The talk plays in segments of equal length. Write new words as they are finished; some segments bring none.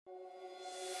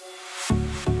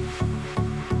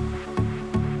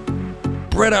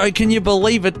Bretto, can you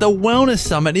believe it? The Wellness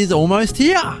Summit is almost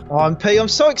here. Oh, MP, I'm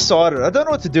so excited. I don't know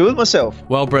what to do with myself.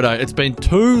 Well, Bretto, it's been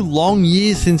 2 long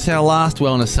years since our last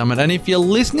Wellness Summit, and if you're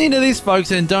listening to this, folks,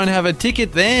 and don't have a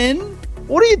ticket, then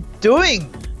What are you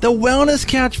doing? the Wellness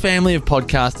Couch family of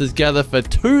podcasters gather for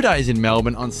 2 days in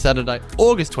Melbourne on Saturday,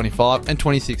 August 25 and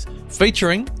 26,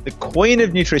 featuring The Queen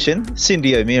of Nutrition,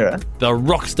 Cindy O'Meara. the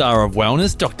rock star of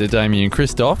wellness, Dr. Damien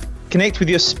Christoph, Connect with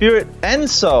your spirit and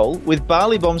soul with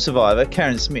Bali Bomb survivor,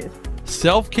 Karen Smith.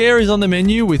 self-care is on the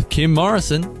menu with Kim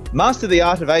Morrison. Master the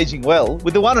art of aging well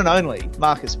with the one and only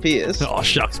Marcus Pearce. Oh,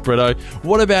 shucks, Bretto.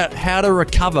 What about how to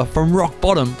recover from rock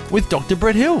bottom with Dr.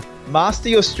 Brett Hill? Master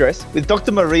your stress with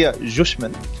Dr. Maria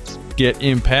Zushman. Get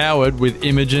empowered with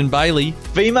Imogen Bailey.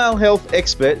 Female health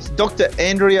experts, Dr.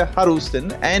 Andrea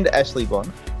Huddleston and Ashley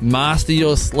Bond. Master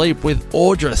your sleep with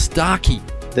Audra Starkey.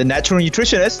 The natural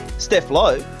nutritionist, Steph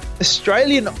Lowe.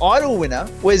 Australian Idol winner,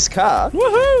 Wes Carr.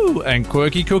 Woohoo! And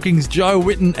Quirky Cooking's Joe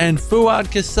Witten and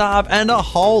Fuad Kassab and a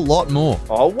whole lot more.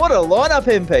 Oh, what a lineup,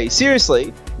 MP.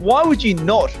 Seriously, why would you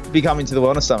not be coming to the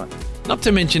Wellness Summit? Not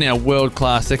to mention our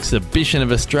world-class exhibition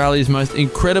of Australia's most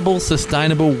incredible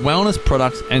sustainable wellness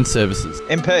products and services.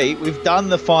 MP, we've done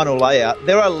the final layout.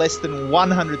 There are less than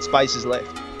 100 spaces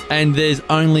left. And there's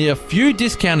only a few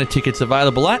discounted tickets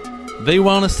available at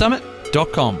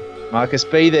thewellnesssummit.com. Marcus,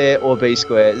 be there or be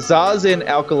square. Zazen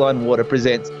Alkaline Water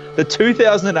presents the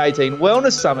 2018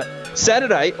 Wellness Summit,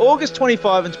 Saturday, August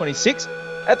 25 and 26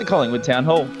 at the Collingwood Town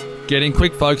Hall. Get in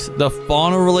quick, folks. The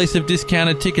final release of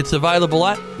discounted tickets available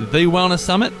at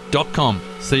thewellnesssummit.com.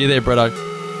 See you there, Bretto.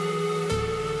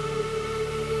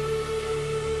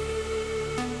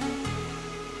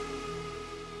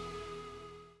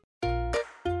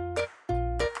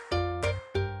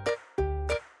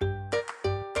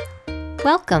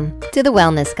 Welcome to the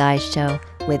Wellness Guys Show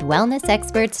with wellness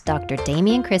experts Dr.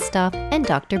 Damien Christoph and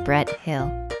Dr. Brett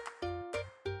Hill.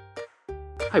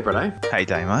 Hey, Bretto. Hey,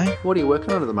 Damo. What are you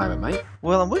working on at the moment, mate?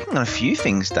 Well, I'm working on a few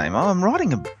things, Damo. I'm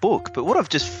writing a book, but what I've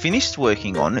just finished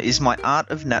working on is my Art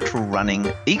of Natural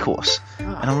Running e-course, and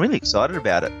I'm really excited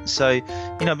about it. So,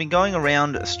 I've been going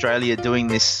around Australia doing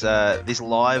this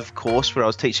live course where I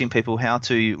was teaching people how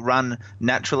to run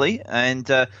naturally, and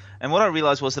what I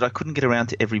realised was that I couldn't get around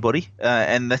to everybody,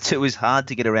 and that it was hard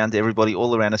to get around to everybody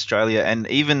all around Australia, and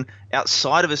even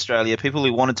outside of Australia, people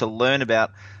who wanted to learn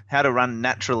about how to run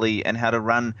naturally and how to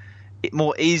run it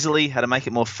more easily, how to make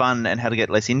it more fun, and how to get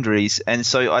less injuries. And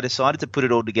so I decided to put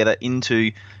it all together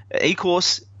into an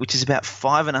e-course, which is about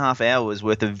 5.5 hours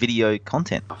worth of video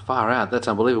content. Oh, far out. That's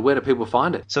unbelievable. Where do people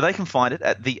find it? So they can find it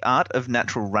at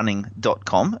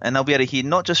theartofnaturalrunning.com, and they'll be able to hear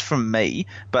not just from me,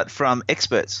 but from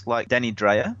experts like Danny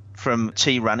Dreyer from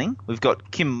Chi Running. We've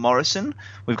got Kim Morrison.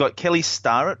 We've got Kelly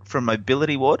Starrett from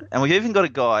Mobility Ward. And we've even got a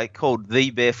guy called The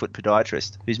Barefoot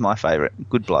Podiatrist, who's my favourite.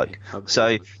 Good bloke.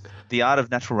 So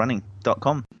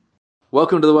theartofnaturalrunning.com.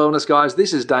 Welcome to the Wellness Guys.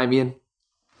 This is Damien.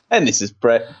 And this is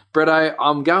Brett. Bretto,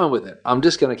 I'm going with it. I'm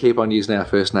just going to keep on using our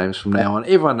first names from now on.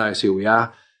 Everyone knows who we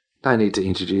are. Don't need to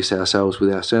introduce ourselves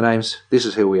with our surnames. This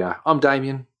is who we are. I'm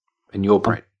Damien, and you're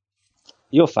Brett.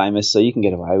 You're famous, so you can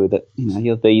get away with it.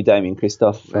 You're the Damien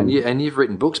Christoph. And you've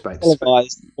written books, babe.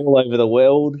 Televised all over the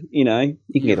world. You can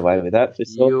get away with that for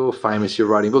sure. You're famous. You're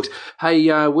writing books.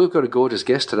 Hey, we've got a gorgeous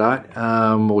guest today,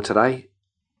 or today.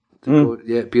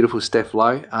 Yeah, beautiful Steph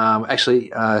Lowe.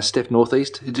 Steph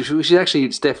Northeast. She's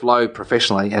actually Steph Lowe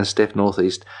professionally and Steph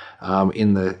Northeast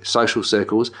in the social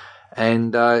circles.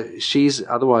 And she's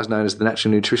otherwise known as the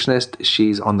Natural Nutritionist.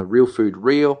 She's on the Real Food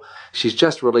Reel. She's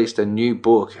just released a new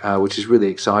book, which is really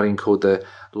exciting, called the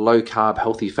Low Carb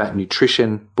Healthy Fat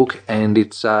Nutrition book, and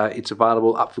it's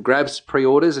available up for grabs,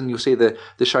 pre-orders, and you'll see the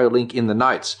show link in the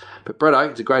notes. But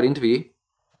Bretto, it's a great interview.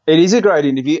 It is a great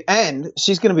interview, and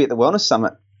she's going to be at the Wellness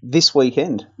Summit this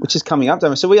weekend, which is coming up.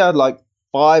 So we are like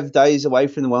 5 days away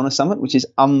from the Wellness Summit, which is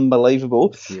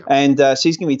unbelievable. Yeah. And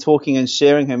she's going to be talking and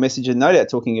sharing her message, and no doubt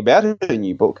talking about her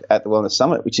new book at the Wellness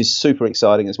Summit, which is super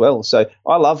exciting as well. So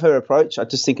I love her approach. I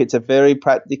just think it's a very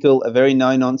practical, a very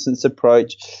no-nonsense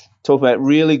approach. Talk about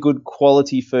really good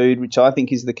quality food, which I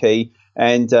think is the key.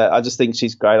 And I just think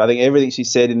she's great. I think everything she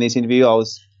said in this interview, I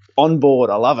was on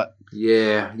board. I love it.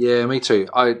 Yeah, me too.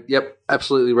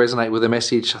 Absolutely resonate with her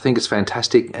message. I think it's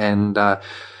fantastic, and I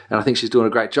think she's doing a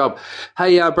great job.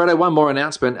 Hey, Bretto, one more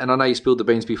announcement, and I know you spilled the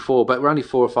beans before, but we're only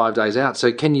 4 or 5 days out,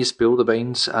 so can you spill the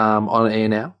beans on air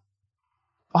now?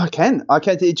 I can. Do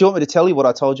you want me to tell you what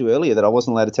I told you earlier that I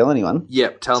wasn't allowed to tell anyone?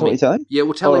 Yep, tell me. What you telling? Yeah,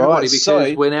 well, tell everybody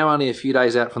because we're now only a few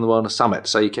days out from the Wellness Summit,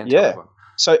 so you can tell everyone.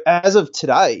 So as of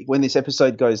today, when this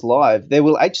episode goes live, there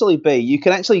will actually be, you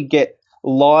can actually get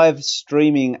live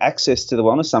streaming access to the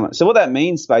Wellness Summit. So what that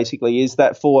means basically is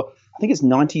that for think it's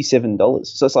 $97.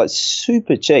 So it's like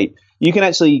super cheap. You can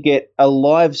actually get a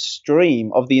live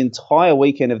stream of the entire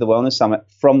weekend of the Wellness Summit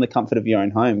from the comfort of your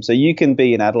own home. So you can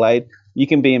be in Adelaide, you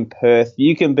can be in Perth,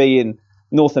 you can be in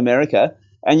North America,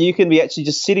 and you can be actually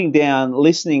just sitting down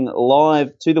listening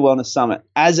live to the Wellness Summit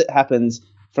as it happens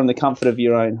from the comfort of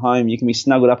your own home. You can be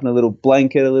snuggled up in a little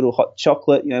blanket, a little hot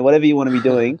chocolate, whatever you want to be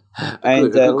doing.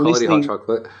 And good quality hot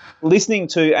chocolate. Listening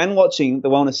to and watching the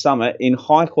Wellness Summit in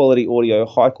high quality audio,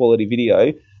 high quality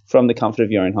video from the comfort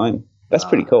of your own home. That's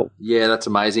pretty cool. Yeah, that's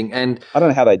amazing. And I don't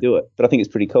know how they do it, but I think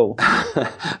it's pretty cool.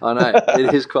 I know.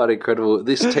 It is quite incredible.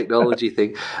 This technology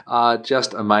thing,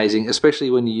 just amazing, especially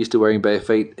when you're used to wearing bare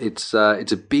feet. It's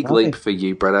a big leap for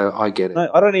you, Bretto. I get it. No,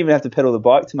 I don't even have to pedal the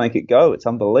bike to make it go. It's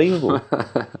unbelievable.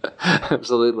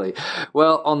 Absolutely.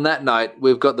 Well, on that note,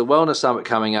 we've got the Wellness Summit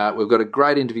coming up. We've got a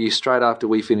great interview straight after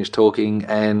we finish talking,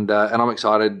 and I'm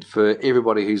excited for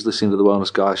everybody who's listening to the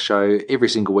Wellness Guys show every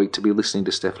single week to be listening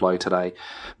to Steph Lowe today.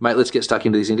 Mate, let's get stuck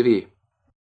into this interview.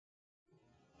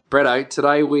 Bretto,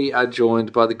 today we are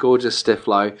joined by the gorgeous Steph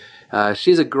Lowe.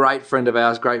 She's a great friend of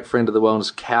ours, great friend of the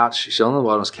Wellness Couch. She's on the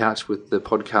Wellness Couch with the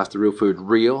podcast The Real Food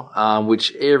Real,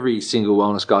 which every single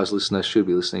Wellness Guys listener should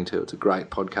be listening to. It's a great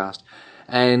podcast.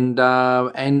 And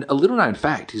a little known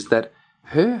fact is that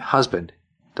her husband,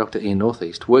 Dr. Ian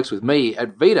Northeast, works with me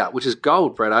at Vita, which is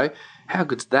gold, Bretto. How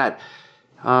good's that?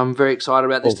 I'm very excited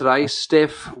about this today.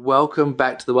 Steph, welcome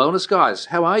back to the Wellness Guys.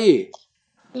 How are you?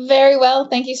 Very well.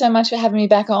 Thank you so much for having me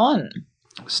back on.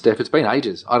 Steph, it's been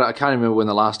ages. I can't remember when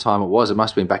the last time it was. It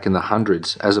must have been back in the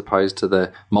hundreds as opposed to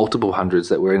the multiple hundreds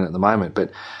that we're in at the moment. But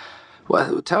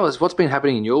well, tell us, what's been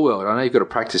happening in your world? I know you've got a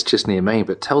practice just near me,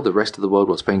 but tell the rest of the world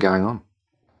what's been going on.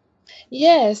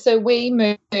 Yeah, so we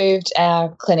moved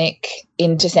our clinic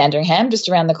into Sandringham, just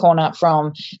around the corner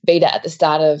from Vita at the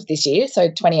start of this year, so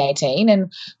 2018. And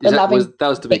that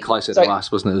was to be closer to us,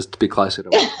 wasn't it? It was to be closer to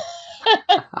us.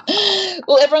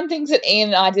 Well, everyone thinks that Ian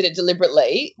and I did it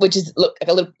deliberately, which is like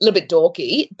a little bit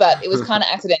dorky, but it was kind of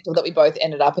accidental that we both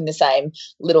ended up in the same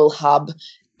little hub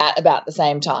at about the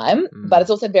same time. But it's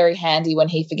also very handy when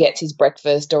he forgets his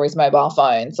breakfast or his mobile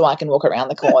phone, so I can walk around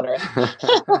the corner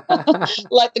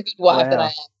like the good wife that I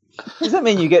am. Does that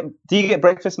mean do you get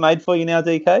breakfast made for you now,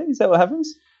 DK? Is that what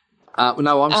happens?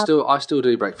 No, I still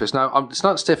do breakfast. No, it's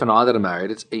not Steph and I that are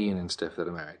married. It's Ian and Steph that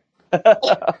are married.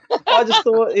 I just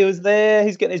thought he was there.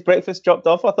 He's getting his breakfast dropped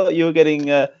off. I thought you were getting,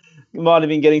 you might have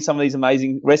been getting some of these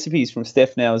amazing recipes from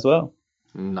Steph now as well.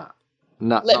 No.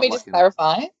 Let me just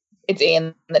clarify. It's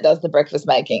Ian that does the breakfast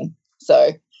making.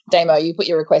 So, Damo, you put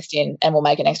your request in and we'll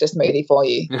make an extra smoothie for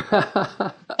you.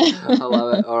 I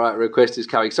love it. All right, request is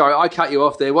coming. Sorry, I cut you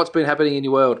off there. What's been happening in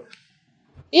your world?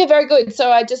 Yeah, very good.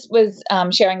 So I just was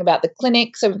sharing about the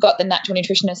clinic. So we've got the natural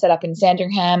nutritionist set up in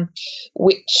Sandringham,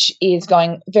 which is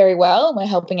going very well. We're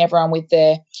helping everyone with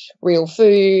their real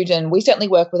food, and we certainly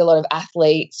work with a lot of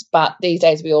athletes, but these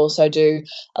days we also do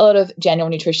a lot of general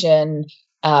nutrition,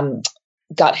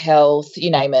 gut health, you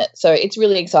name it. So it's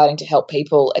really exciting to help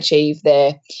people achieve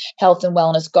their health and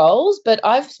wellness goals. But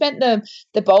I've spent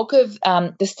the bulk of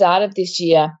the start of this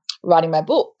year writing my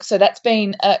book. So that's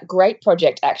been a great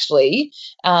project, actually.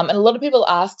 And a lot of people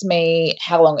asked me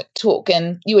how long it took.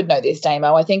 And you would know this,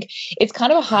 Damo. I think it's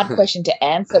kind of a hard question to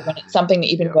answer when it's something that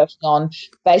you've been working on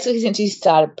basically since you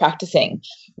started practicing.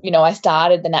 I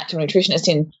started the Natural Nutritionist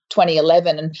in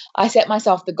 2011, and I set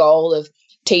myself the goal of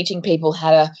teaching people how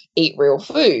to eat real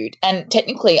food. And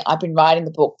technically, I've been writing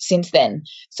the book since then.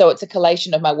 So it's a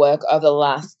collation of my work over the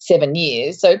last 7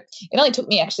 years. So it only took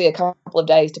me actually a couple of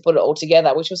days to put it all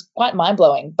together, which was quite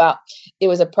mind-blowing. But it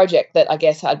was a project that I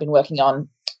guess I'd been working on,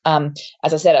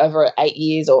 as I said, over 8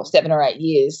 years or 7 or 8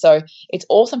 years. So it's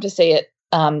awesome to see it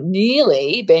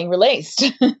nearly being released.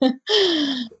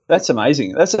 That's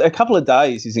amazing. That's a couple of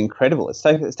days is incredible. It's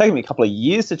taken me a couple of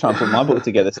years to try and put my book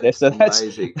together, Steph. So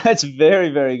that's very,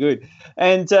 very good.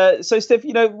 And so, Steph,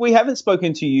 we haven't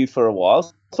spoken to you for a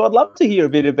while, so I'd love to hear a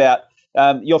bit about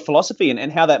your philosophy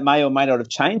and how that may or may not have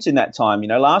changed in that time.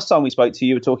 Last time we spoke to you,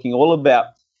 you were talking all about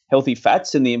healthy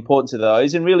fats and the importance of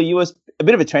those, and really you were a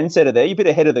bit of a trendsetter there. You're a bit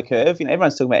ahead of the curve.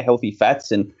 Everyone's talking about healthy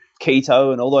fats and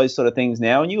keto and all those sort of things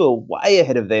now, and you were way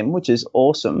ahead of them, which is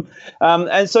awesome.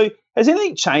 And so has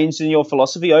anything changed in your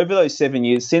philosophy over those 7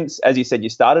 years since, as you said, you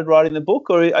started writing the book,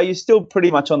 or are you still pretty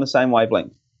much on the same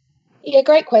wavelength? Yeah,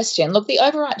 great question. Look, the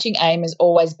overarching aim has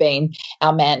always been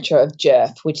our mantra of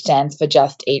JERF, which stands for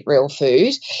Just Eat Real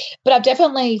Food. But I've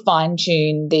definitely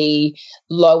fine-tuned the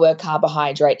lower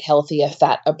carbohydrate, healthier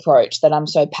fat approach that I'm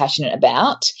so passionate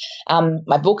about.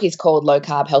 My book is called Low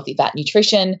Carb, Healthy Fat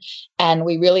Nutrition, and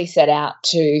we really set out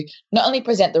to not only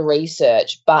present the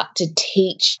research, but to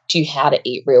teach you how to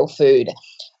eat real food.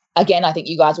 again, I think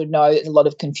you guys would know there's a lot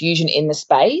of confusion in the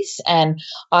space, and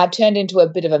I've turned into a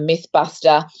bit of a myth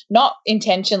buster, not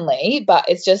intentionally, but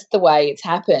it's just the way it's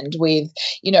happened with,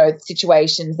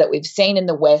 situations that we've seen in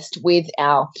the West with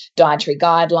our dietary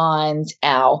guidelines,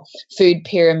 our food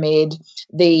pyramid,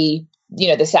 the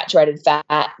saturated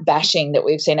fat bashing that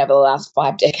we've seen over the last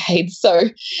 5 decades. So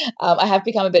I have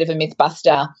become a bit of a myth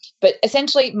buster, but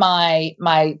essentially my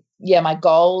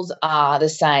goals are the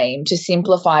same: to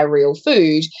simplify real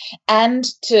food and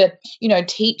to,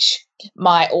 teach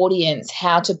my audience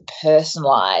how to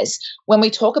personalize. When we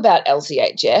talk about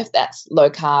LCHF, that's low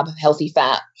carb, healthy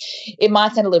fat, it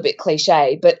might sound a little bit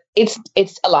cliche, but it's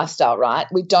a lifestyle, right?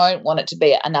 We don't want it to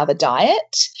be another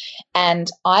diet. And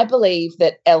I believe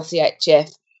that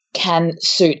LCHF can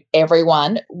suit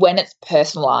everyone when it's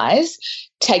personalized,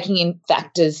 taking in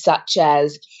factors such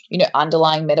as,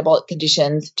 underlying metabolic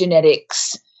conditions,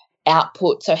 genetics,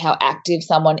 output, so how active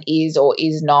someone is or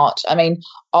is not. I mean,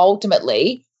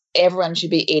 ultimately, everyone should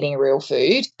be eating real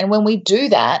food. And when we do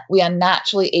that, we are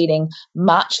naturally eating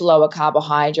much lower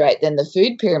carbohydrate than the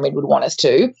food pyramid would want us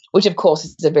to, which, of course,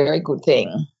 is a very good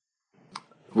thing.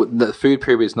 The food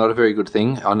pyramid is not a very good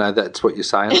thing. I know that's what you're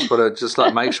saying. I just want to just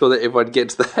make sure that everyone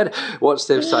gets that. What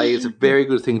Steph's saying is a very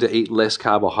good thing to eat less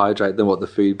carbohydrate than what the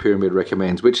food pyramid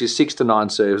recommends, which is 6 to 9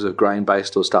 serves of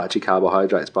grain-based or starchy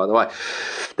carbohydrates, by the way.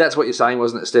 That's what you're saying,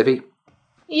 wasn't it, Steffi?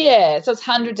 Yeah, so it's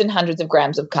hundreds and hundreds of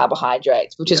grams of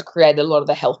carbohydrates, which has created a lot of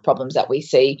the health problems that we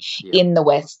see in the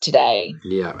West today.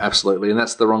 Yeah, absolutely, and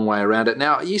that's the wrong way around it.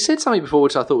 Now, you said something before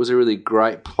which I thought was a really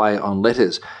great play on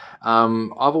letters.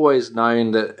 I've always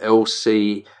known that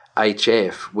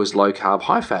LCHF was low carb,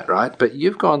 high fat, right? But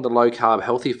you've gone the low carb,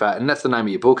 healthy fat, and that's the name of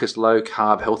your book. It's Low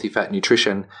Carb, Healthy Fat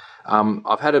Nutrition.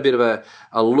 I've had a bit of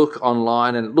a look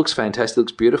online, and it looks fantastic, it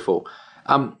looks beautiful.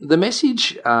 The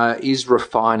message is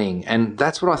refining, and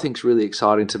that's what I think is really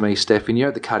exciting to me, Steph. And you're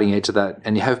at the cutting edge of that,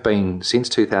 and you have been since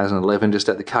 2011, just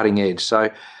at the cutting edge.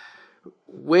 So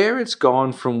where it's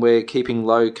gone from where keeping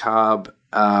low carb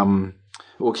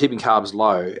or keeping carbs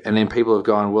low, and then people have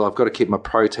gone, well, I've got to keep my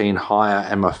protein higher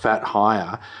and my fat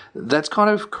higher, that's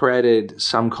kind of created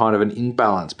some kind of an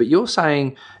imbalance. But you're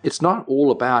saying it's not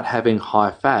all about having high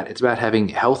fat, it's about having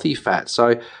healthy fat.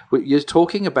 So you're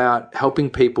talking about helping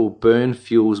people burn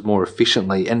fuels more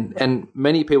efficiently, and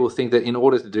many people think that in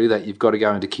order to do that, you've got to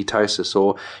go into ketosis,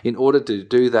 or in order to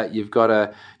do that, you've got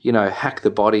to, hack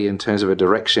the body in terms of a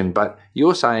direction. But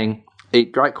you're saying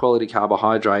eat great quality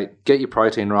carbohydrate, get your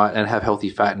protein right, and have healthy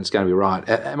fat, and it's going to be right.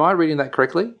 Am I reading that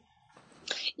correctly?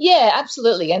 Yeah,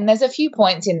 absolutely. And there's a few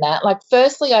points in that.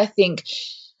 Firstly, I think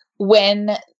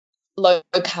when low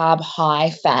carb, high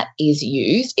fat is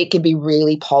used, it can be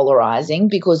really polarizing,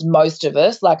 because most of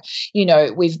us,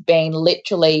 we've been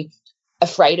literally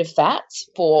afraid of fats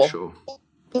for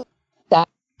that.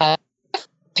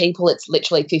 People, it's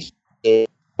literally 50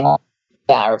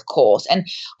 of course. And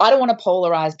I don't want to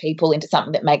polarize people into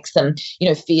something that makes them,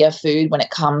 fear food when it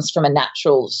comes from a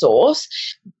natural source.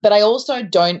 But I also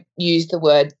don't use the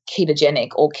word ketogenic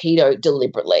or keto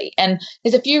deliberately. And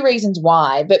there's a few reasons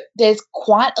why, but there's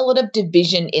quite a lot of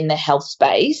division in the health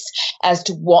space as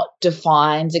to what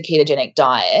defines a ketogenic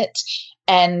diet.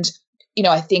 And,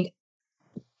 I think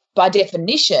by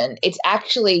definition, it's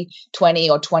actually 20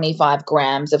 or 25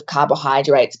 grams of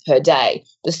carbohydrates per day.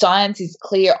 The science is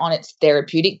clear on its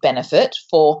therapeutic benefit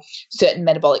for certain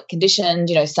metabolic conditions,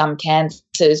 some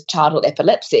cancers, childhood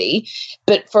epilepsy.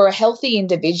 But for a healthy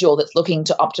individual that's looking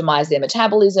to optimize their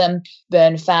metabolism,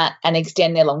 burn fat, and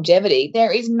extend their longevity,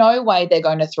 there is no way they're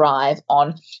going to thrive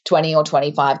on 20 or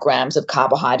 25 grams of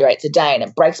carbohydrates a day. And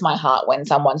it breaks my heart when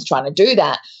someone's trying to do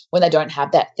that when they don't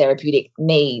have that therapeutic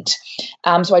need.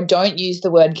 So I don't use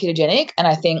the word ketogenic, and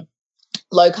I think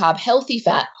low carb healthy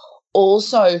fat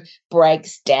also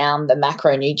breaks down the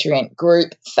macronutrient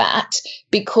group fat,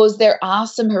 because there are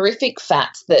some horrific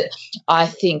fats that I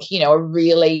think, are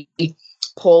really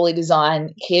poorly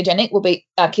designed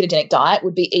ketogenic diet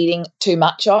would be eating too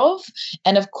much of.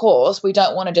 And of course, we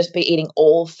don't want to just be eating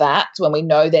all fats when we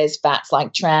know there's fats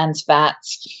like trans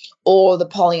fats or the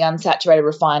polyunsaturated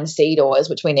refined seed oils,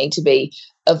 which we need to be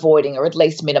avoiding or at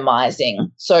least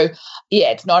minimizing. So,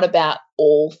 it's not about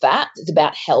all fats, it's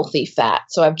about healthy fat.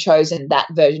 So I've chosen that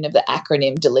version of the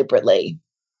acronym deliberately.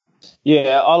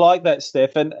 Yeah, I like that,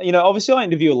 Steph. And, obviously I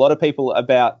interview a lot of people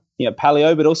about,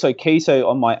 paleo, but also keto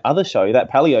on my other show,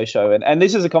 that paleo show. And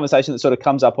this is a conversation that sort of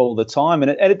comes up all the time.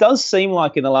 And it does seem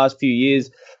like in the last few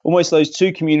years, almost those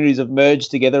two communities have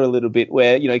merged together a little bit,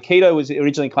 where, keto was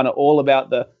originally kind of all about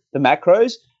the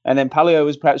macros, and then paleo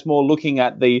was perhaps more looking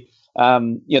at the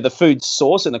the food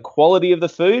source and the quality of the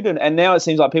food. And now it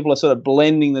seems like people are sort of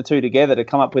blending the two together to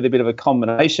come up with a bit of a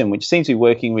combination, which seems to be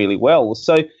working really well.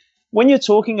 So when you're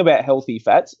talking about healthy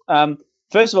fats,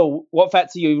 first of all, what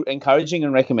fats are you encouraging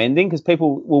and recommending? Because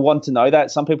people will want to know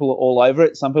that. Some people are all over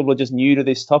it. Some people are just new to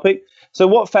this topic. So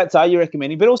what fats are you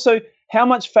recommending? But also, how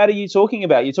much fat are you talking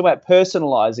about? You're talking about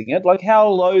personalizing it. Like, how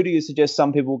low do you suggest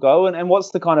some people go? And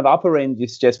what's the kind of upper end you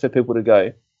suggest for people to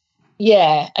go?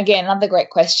 Yeah, again, another great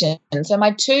question. So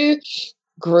my two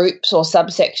groups or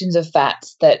subsections of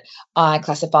fats that I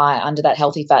classify under that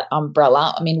healthy fat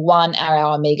umbrella, one are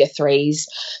our omega-3s.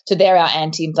 So they're our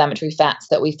anti-inflammatory fats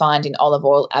that we find in olive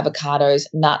oil, avocados,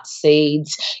 nuts,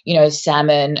 seeds,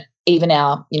 salmon, even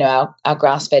our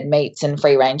grass-fed meats and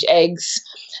free-range eggs.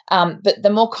 But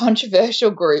the more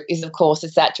controversial group is, of course, the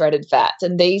saturated fats.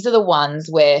 And these are the ones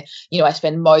where, I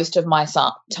spend most of my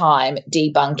time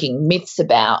debunking myths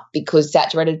about, because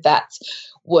saturated fats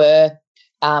were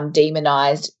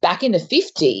demonized back in the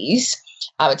 50s.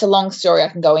 It's a long story I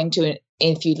can go into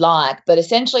if you'd like, but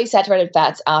essentially saturated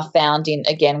fats are found in,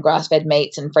 again, grass-fed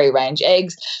meats and free-range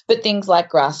eggs, but things like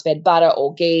grass-fed butter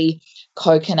or ghee,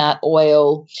 coconut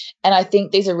oil, and I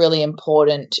think these are really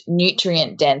important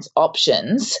nutrient-dense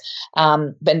options.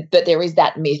 But there is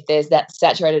that myth. There's that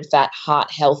saturated fat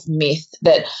heart health myth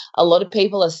that a lot of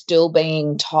people are still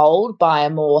being told by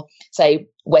a more, say,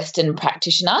 Western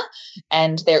practitioner,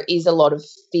 and there is a lot of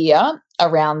fear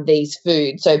around these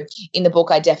foods. So in the book,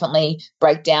 I definitely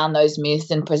break down those myths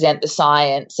and present the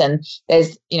science. And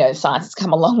there's, science has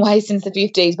come a long way since the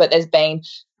 50s, but there's been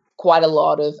quite a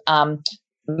lot of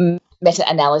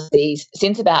meta-analyses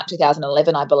since about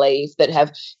 2011, I believe, that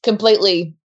have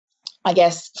completely,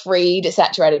 freed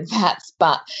saturated fats.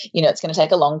 But, it's going to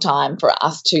take a long time for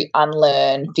us to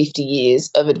unlearn 50 years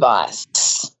of advice.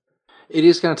 It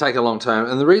is going to take a long time,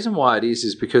 and the reason why it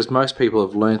is because most people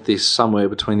have learnt this somewhere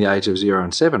between the age of 0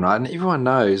 and 7, right? And everyone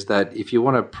knows that if you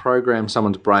want to program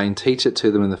someone's brain, teach it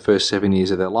to them in the first 7 years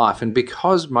of their life. And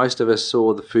because most of us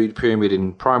saw the food pyramid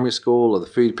in primary school or the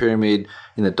food pyramid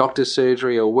in the doctor's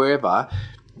surgery or wherever,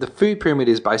 the food pyramid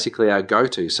is basically our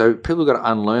go-to. So people have got to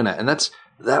unlearn it, and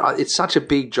it's such a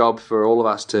big job for all of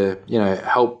us to,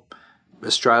 help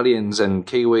Australians and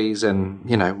Kiwis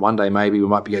and, one day maybe we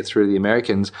might be get through the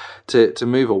Americans to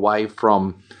move away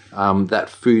from that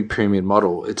food pyramid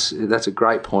model. That's a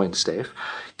great point, Steph.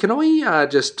 Can we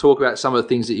just talk about some of the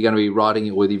things that you're going to be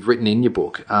writing or you've written in your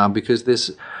book? Because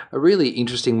there's a really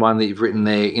interesting one that you've written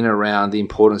there in around the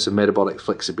importance of metabolic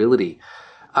flexibility.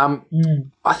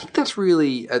 I think that's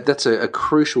really that's a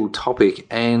crucial topic,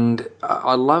 and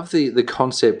I love the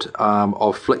concept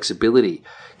of flexibility.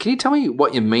 Can you tell me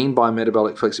what you mean by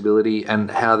metabolic flexibility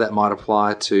and how that might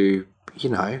apply to,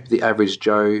 the average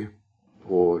Joe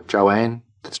or Joanne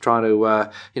that's trying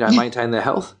to, maintain their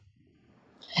health?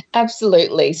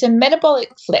 Absolutely. So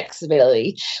metabolic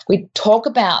flexibility, we talk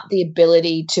about the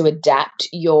ability to adapt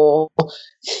your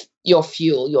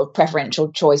fuel, your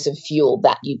preferential choice of fuel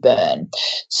that you burn.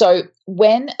 So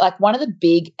one of the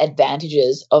big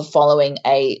advantages of following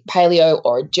a paleo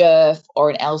or a JERF or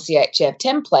an LCHF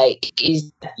template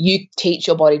is you teach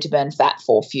your body to burn fat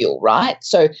for fuel, right?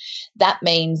 So that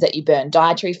means that you burn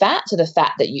dietary fat, so the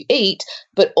fat that you eat,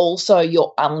 but also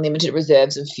your unlimited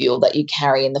reserves of fuel that you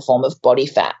carry in the form of body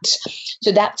fat.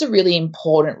 So that's a really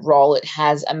important role. It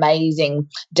has amazing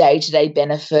day-to-day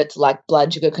benefits like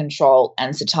blood sugar control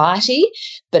and satiety,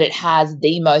 but it has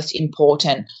the most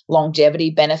important longevity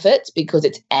benefits because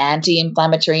it's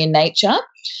anti-inflammatory in nature.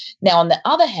 Now, on the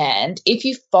other hand, if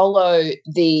you follow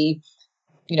the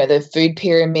food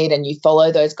pyramid and you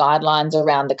follow those guidelines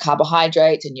around the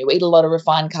carbohydrates and you eat a lot of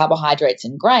refined carbohydrates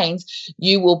and grains,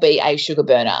 you will be a sugar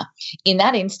burner. In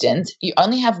that instance, you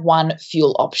only have one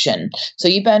fuel option. So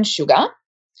you burn sugar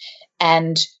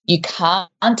and you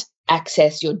can't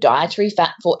access your dietary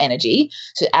fat for energy.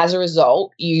 So as a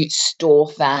result, you store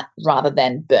fat rather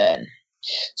than burn.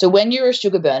 So when you're a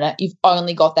sugar burner, you've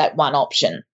only got that one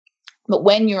option. But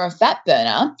when you're a fat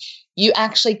burner, you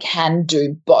actually can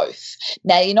do both.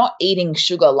 Now, you're not eating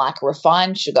sugar like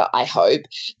refined sugar, I hope,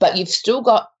 but you've still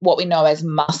got what we know as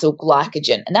muscle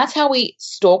glycogen. And that's how we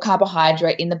store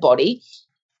carbohydrate in the body,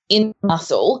 in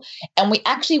muscle. And we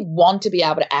actually want to be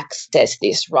able to access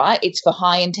this, right? It's for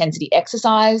high intensity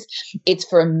exercise. It's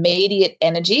for immediate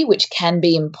energy, which can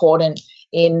be important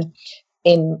in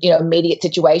immediate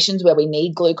situations where we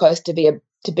need glucose to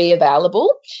be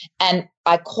available. And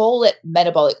I call it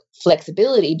metabolic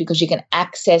flexibility because you can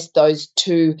access those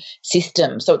two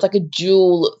systems. So it's like a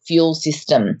dual fuel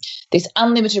system. This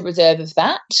unlimited reserve of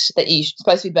fat that you're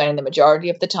supposed to be burning the majority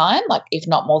of the time, like if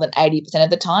not more than 80% of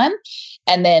the time,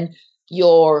 and then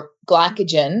your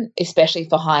glycogen, especially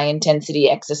for high intensity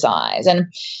exercise. And,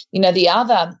 the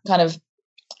other kind of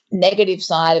negative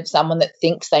side of someone that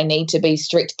thinks they need to be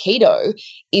strict keto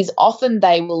is often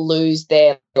they will lose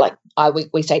their,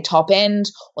 we say top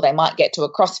end, or they might get to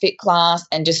a CrossFit class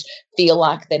and just feel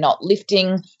like they're not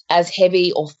lifting as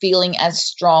heavy or feeling as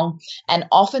strong. And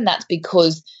often that's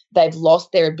because they've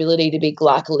lost their ability to be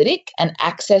glycolytic and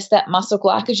access that muscle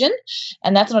glycogen.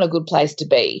 And that's not a good place to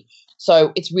be.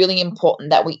 So it's really important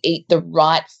that we eat the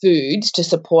right foods to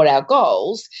support our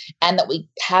goals and that we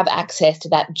have access to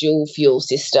that dual fuel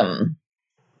system.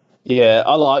 Yeah,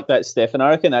 I like that, Steph, and I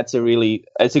reckon it's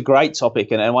a great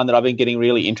topic and one that I've been getting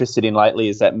really interested in lately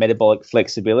is that metabolic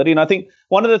flexibility. And I think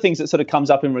one of the things that sort of comes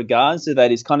up in regards to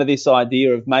that is kind of this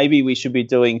idea of maybe we should be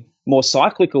doing more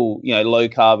cyclical, low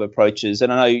carb approaches.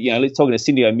 And I know, talking to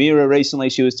Cindy O'Meara recently,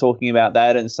 she was talking about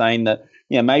that and saying that,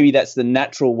 maybe that's the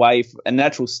natural way, a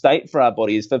natural state for our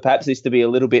body is for perhaps this to be a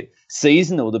little bit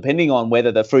seasonal, depending on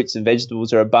whether the fruits and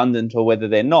vegetables are abundant or whether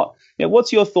they're not.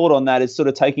 What's your thought on that? Is sort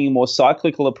of taking a more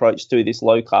cyclical approach to this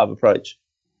low carb approach?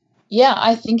 Yeah,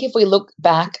 I think if we look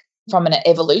back from an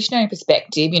evolutionary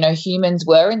perspective, humans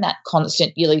were in that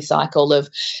constant yearly cycle of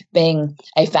being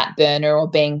a fat burner or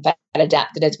being fat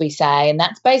adapted, as we say, and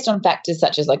that's based on factors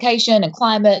such as location and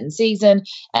climate and season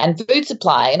and food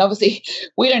supply. And obviously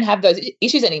we don't have those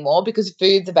issues anymore because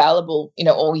food's available,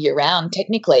 all year round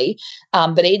technically,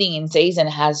 but eating in season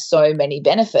has so many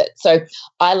benefits. So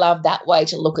I love that way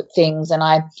to look at things, and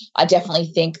I definitely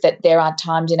think that there are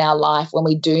times in our life when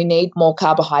we do need more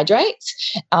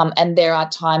carbohydrates, and there are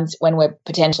times when we're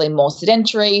potentially more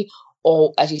sedentary,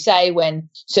 or, as you say, when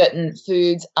certain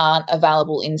foods aren't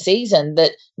available in season,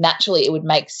 that naturally it would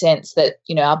make sense that,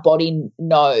 our body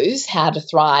knows how to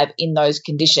thrive in those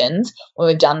conditions when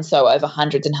we've done so over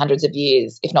hundreds and hundreds of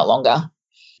years, if not longer.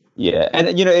 Yeah, and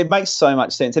it makes so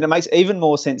much sense, and it makes even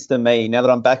more sense to me now that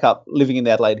I'm back up living in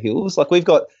the Adelaide Hills. Like, we've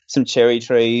got some cherry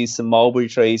trees, some mulberry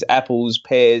trees, apples,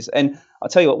 pears, and I'll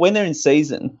tell you what, when they're in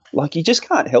season, like, you just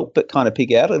can't help but kind of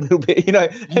pick out a little bit,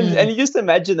 and you just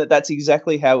imagine that that's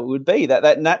exactly how it would be,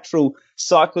 that natural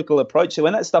cyclical approach. So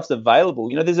when that stuff's available,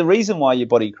 there's a reason why your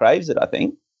body craves it, I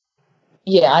think.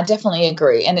 Yeah, I definitely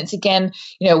agree. And it's, again,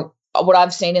 what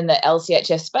I've seen in the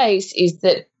LCHF space is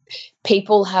that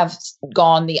people have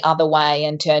gone the other way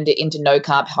and turned it into no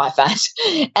carb, high fat.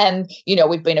 And,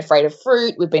 we've been afraid of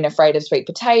fruit. We've been afraid of sweet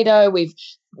potato. We've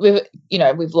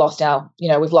lost our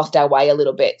way a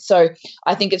little bit. So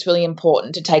I think it's really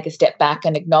important to take a step back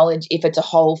and acknowledge if it's a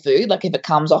whole food, like if it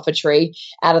comes off a tree,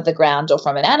 out of the ground, or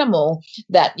from an animal,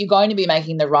 that you're going to be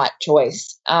making the right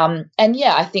choice. And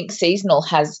yeah, I think seasonal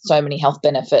has so many health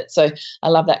benefits. So I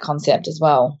love that concept as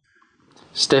well.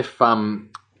 Steph,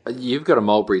 you've got a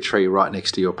mulberry tree right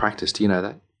next to your practice. Do you know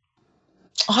that?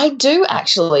 I do,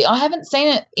 actually. I haven't seen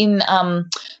it in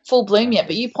full bloom yet,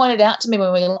 but you pointed out to me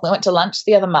when we went to lunch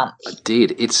the other month. I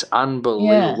did. It's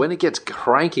unbelievable. Yeah. When it gets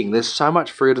cranking, there's so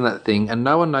much fruit in that thing, and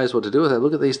no one knows what to do with it.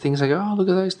 Look at these things. I go, oh, look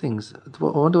at those things. I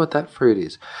wonder what that fruit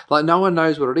is. Like, no one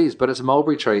knows what it is, but it's a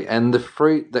mulberry tree, and the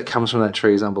fruit that comes from that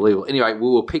tree is unbelievable. Anyway, we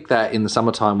will pick that in the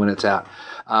summertime when it's out.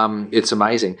 It's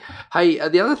amazing. Hey,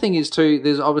 the other thing is too,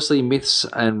 there's obviously myths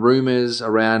and rumours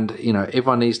around,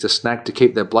 everyone needs to snack to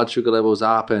keep their blood sugar levels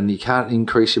up, and you can't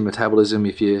increase your metabolism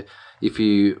if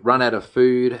you run out of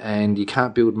food, and you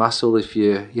can't build muscle if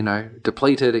you're,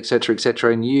 depleted, etc.,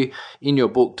 etc. And you, in your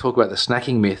book, talk about the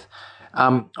snacking myth.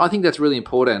 I think that's really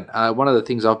important. One of the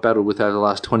things I've battled with over the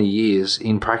last 20 years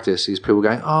in practice is people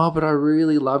going, oh, but I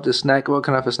really love to snack. What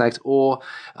can I have for snacks? Or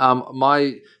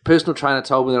my personal trainer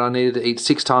told me that I needed to eat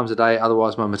 6 times a day,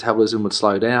 otherwise my metabolism would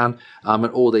slow down, and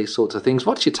all these sorts of things.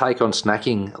 What's your take on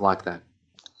snacking like that?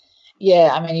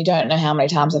 Yeah, I mean, you don't know how many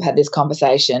times I've had this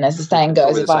conversation. As the saying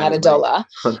goes, if I had $1.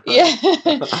 Yeah.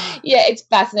 Yeah, it's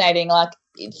fascinating. Like,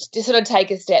 it's to sort of take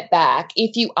a step back.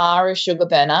 If you are a sugar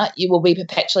burner, you will be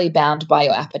perpetually bound by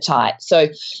your appetite. So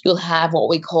you'll have what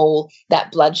we call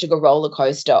that blood sugar roller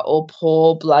coaster, or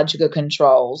poor blood sugar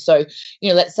control. So,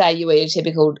 let's say you eat a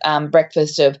typical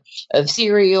breakfast of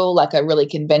cereal, like a really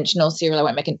conventional cereal. I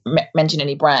won't mention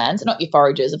any brands, not your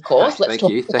Foragers, of course. Thank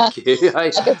you.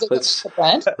 Hey,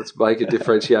 let's make a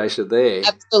differentiation there.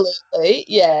 Absolutely,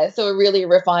 yeah. So a really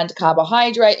refined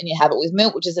carbohydrate, and you have it with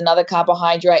milk, which is another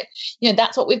carbohydrate.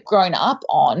 That's what we've grown up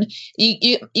on.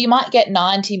 You might get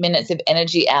 90 minutes of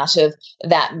energy out of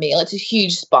that meal. It's a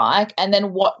huge spike, and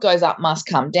then what goes up must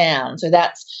come down. So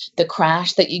that's the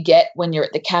crash that you get when you're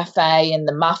at the cafe and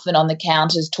the muffin on the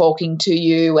counter's talking to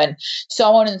you, and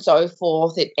so on and so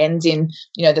forth. It ends in,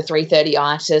 the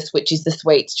 3:30itis, which is the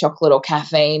sweets, chocolate or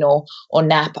caffeine, or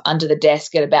nap under the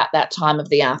desk at about that time of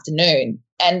the afternoon.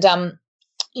 And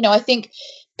I think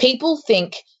people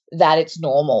think that it's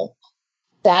normal,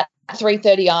 that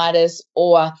 3:30itis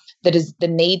or that is the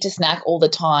need to snack all the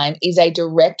time is a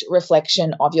direct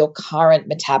reflection of your current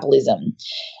metabolism.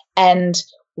 And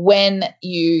when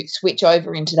you switch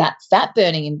over into that fat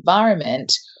burning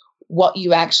environment, what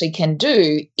you actually can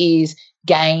do is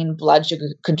gain blood sugar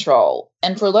control.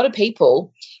 And for a lot of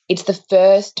people, it's the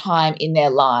first time in their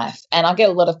life. And I get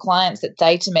a lot of clients that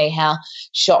say to me how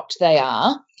shocked they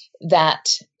are that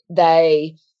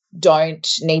they don't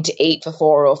need to eat for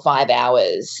 4 or 5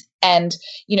 hours. And,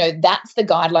 that's the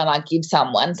guideline I give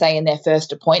someone, say in their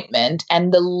first appointment,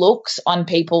 and the looks on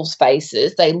people's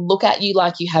faces, they look at you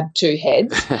like you have two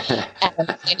heads.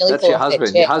 That's your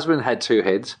husband. Your husband had two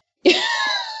heads.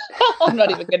 I'm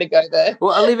not even going to go there.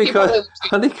 Well, only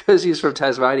because he's from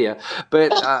Tasmania.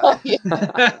 But,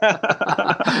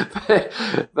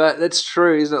 but that's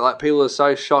true, isn't it? Like, people are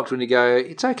so shocked when you go,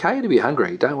 it's okay to be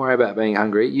hungry. Don't worry about being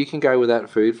hungry. You can go without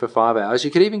food for 5 hours.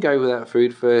 You could even go without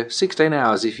food for 16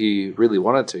 hours if you really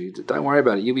wanted to. Don't worry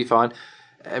about it. You'll be fine.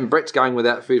 And Brett's going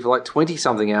without food for like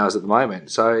 20-something hours at the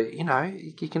moment. So,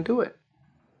 you can do it.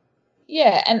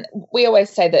 Yeah, and we always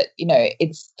say that,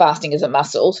 it's fasting is a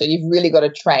muscle, so you've really got to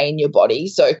train your body.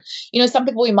 So, some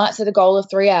people, we might set a goal of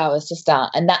 3 hours to start,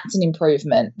 and that's an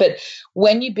improvement. But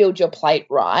when you build your plate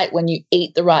right, when you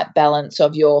eat the right balance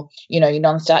of your, your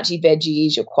non-starchy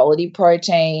veggies, your quality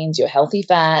proteins, your healthy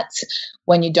fats,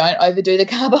 when you don't overdo the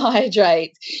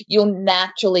carbohydrates, you'll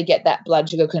naturally get that blood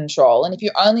sugar control. And if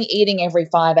you're only eating every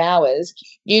 5 hours,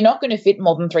 you're not going to fit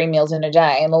more than 3 meals in a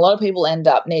day. And a lot of people end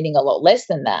up needing a lot less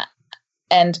than that.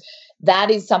 And that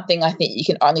is something I think you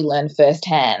can only learn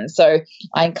firsthand. So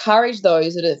I encourage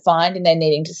those that are finding they're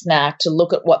needing to snack to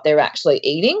look at what they're actually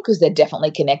eating, because they're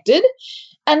definitely connected,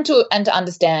 and to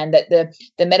understand that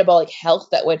the metabolic health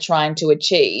that we're trying to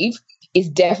achieve is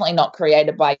definitely not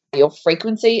created by your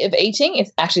frequency of eating.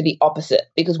 It's actually the opposite,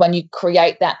 because when you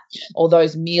create that, or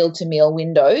those meal-to-meal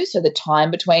windows, so the time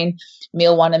between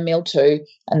meal 1 and meal 2,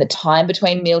 and the time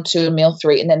between meal 2 and meal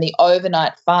 3, and then the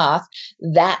overnight fast,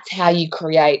 that's how you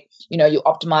create, you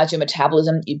optimize your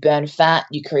metabolism, you burn fat,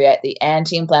 you create the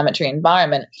anti-inflammatory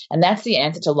environment, and that's the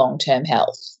answer to long-term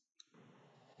health.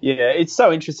 Yeah, it's so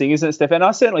interesting, isn't it, Steph? And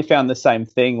I certainly found the same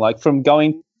thing, like from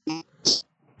going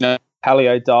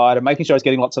paleo diet and making sure I was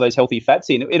getting lots of those healthy fats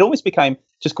in. It almost became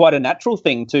just quite a natural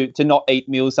thing to not eat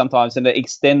meals sometimes and to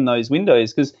extend those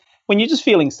windows, because when you're just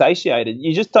feeling satiated,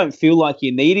 you just don't feel like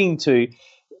you're needing to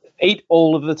eat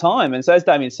all of the time. And so as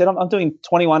Damien said, I'm doing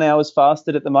 21 hours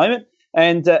fasted at the moment,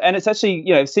 and it's actually,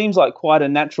 it seems like quite a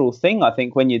natural thing, I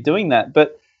think, when you're doing that.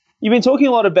 But you've been talking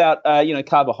a lot about,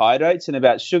 carbohydrates and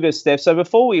about sugar, Steph. So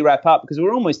before we wrap up, because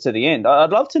we're almost to the end,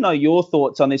 I'd love to know your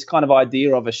thoughts on this kind of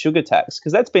idea of a sugar tax,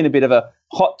 because that's been a bit of a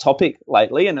hot topic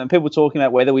lately, and people talking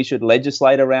about whether we should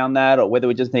legislate around that, or whether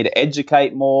we just need to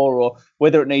educate more, or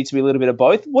whether it needs to be a little bit of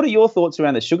both. What are your thoughts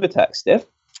around the sugar tax, Steph?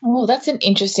 Oh, that's an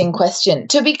interesting question.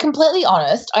 To be completely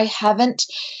honest, I haven't,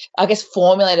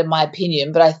 formulated my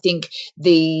opinion, but I think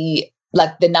the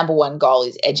number one goal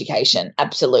is education,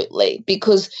 absolutely,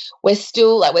 because we're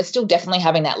still definitely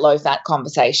having that low fat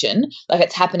conversation. Like,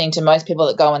 it's happening to most people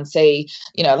that go and see,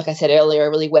 like I said earlier, a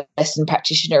really Western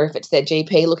practitioner, if it's their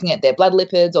GP, looking at their blood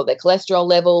lipids or their cholesterol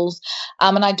levels.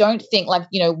 And I don't think,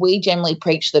 we generally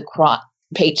preach to the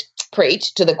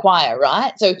choir,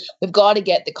 right? So we've got to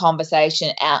get the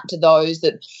conversation out to those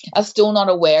that are still not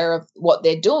aware of what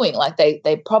they're doing. Like,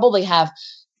 they probably have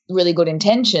really good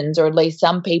intentions, or at least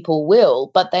some people will,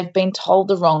 but they've been told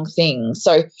the wrong things.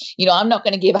 So, I'm not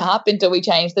going to give up until we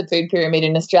change the food pyramid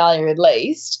in Australia, at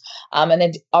least. And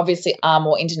then obviously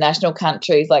more international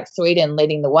countries like Sweden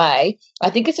leading the way. I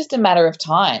think it's just a matter of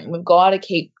time. We've got to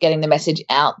keep getting the message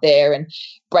out there and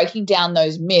breaking down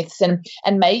those myths and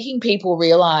making people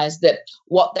realize that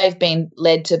what they've been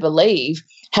led to believe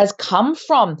has come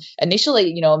from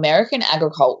initially, American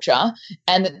agriculture,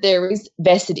 and that there is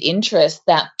vested interest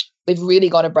that we've really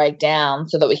got to break down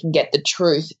so that we can get the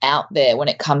truth out there when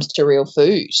it comes to real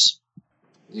food.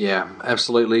 Yeah,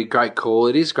 absolutely. Great call.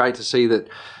 It is great to see that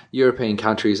European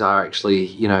countries are actually,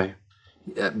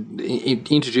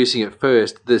 introducing it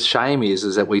first. The shame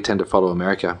is that we tend to follow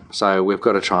America. So we've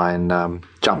got to try and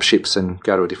jump ships and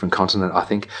go to a different continent, I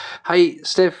think. Hey,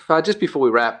 Steph, just before we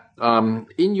wrap,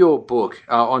 in your book,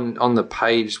 on the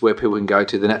page where people can go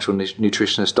to,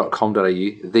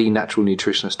 thenaturalnutritionist.com.au,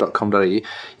 thenaturalnutritionist.com.au, you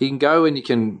can go and you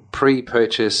can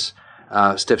pre-purchase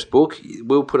Steph's book.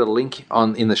 We'll put a link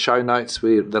in the show notes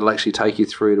that'll actually take you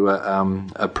through to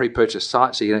a pre-purchase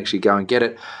site, so you can actually go and get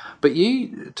it. But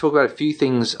you talk about a few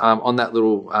things on that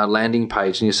little landing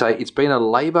page, and you say it's been a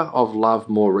labour of love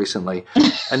more recently.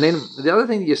 And then the other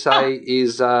thing that you say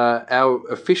is our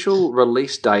official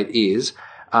release date is,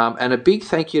 and a big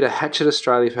thank you to Hatchet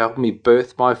Australia for helping me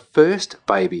birth my first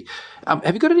baby.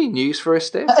 Have you got any news for us,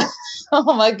 Steph?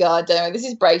 Oh my God, Damo, this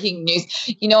is breaking news.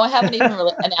 You know, I haven't even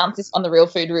announced this on the Real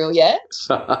Food Reel yet.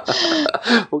 Well,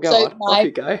 go on. Off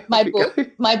you go. My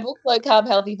book, Low Carb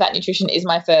Healthy Fat Nutrition, is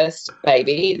my first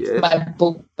baby. It's my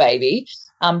book baby.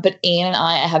 But Ian and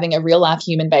I are having a real life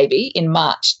human baby in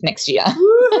March next year.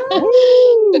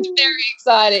 It's very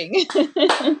exciting.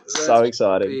 So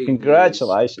exciting.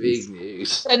 Congratulations. Big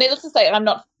news. So needless to say, I'm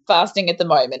not fasting at the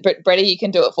moment, but Bretty, you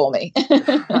can do it for me.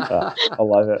 I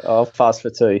love it. I'll fast for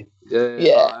 2.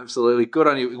 Yeah. Oh, absolutely. Good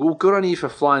on you. Well, good on you for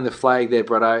flying the flag there,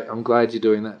 Bretto. I'm glad you're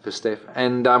doing that for Steph.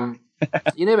 And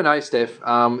you never know, Steph.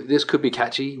 This could be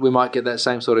catchy. We might get that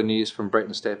same sort of news from Brett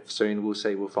and Steph soon. We'll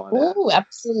see. We'll find out. Oh,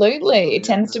 absolutely. It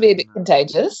tends to be a bit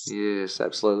contagious. Yes,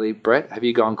 absolutely. Brett, have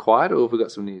you gone quiet or have we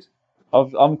got some news?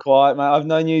 I'm quiet, mate. I've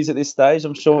no news at this stage.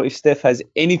 I'm sure if Steph has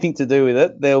anything to do with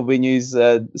it, there'll be news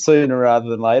sooner rather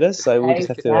than later. So we'll just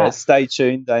have to stay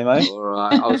tuned, Damo. All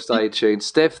right, I'll stay tuned.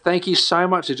 Steph, thank you so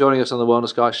much for joining us on the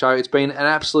Wellness Guy Show. It's been an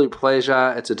absolute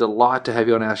pleasure. It's a delight to have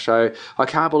you on our show. I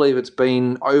can't believe it's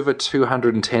been over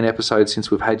 210 episodes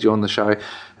since we've had you on the show,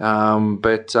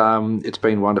 but it's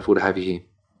been wonderful to have you here.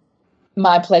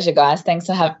 My pleasure, guys. Thanks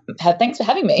for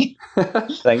having me.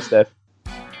 Thanks, Steph.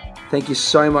 Thank you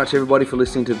so much, everybody, for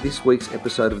listening to this week's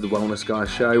episode of The Wellness Guy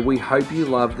Show. We hope you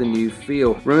love the new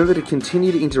feel. Remember to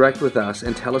continue to interact with us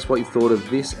and tell us what you thought of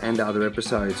this and other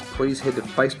episodes. Please head to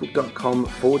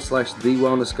facebook.com/The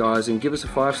Wellness Guys and give us a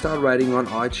 5-star rating on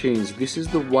iTunes. This is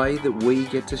the way that we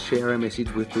get to share our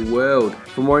message with the world.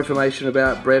 For more information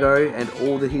about Bretto and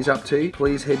all that he's up to,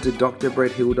 please head to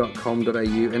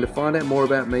drbretthill.com.au, and to find out more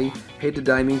about me, head to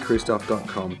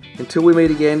DamienChristoff.com. Until we meet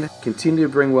again, continue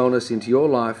to bring wellness into your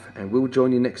life, and we'll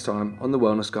join you next time on The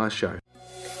Wellness Guy Show.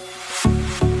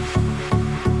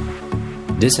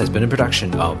 This has been a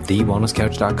production of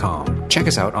TheWellnessCouch.com. Check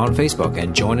us out on Facebook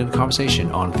and join in the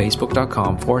conversation on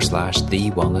Facebook.com/The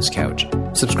Wellness Couch.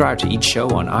 Subscribe to each show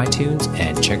on iTunes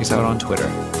and check us out on Twitter.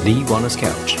 The Wellness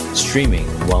Couch, streaming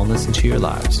wellness into your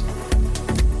lives.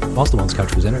 Whilst the Wellness Couch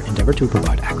presenter endeavor to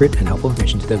provide accurate and helpful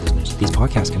information to their listeners, these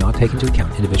podcasts cannot take into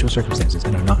account individual circumstances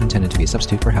and are not intended to be a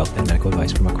substitute for health and medical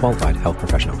advice from a qualified health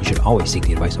professional. You should always seek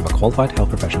the advice of a qualified health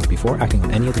professional before acting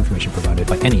on any of the information provided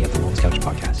by any of the Wellness Couch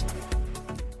podcasts.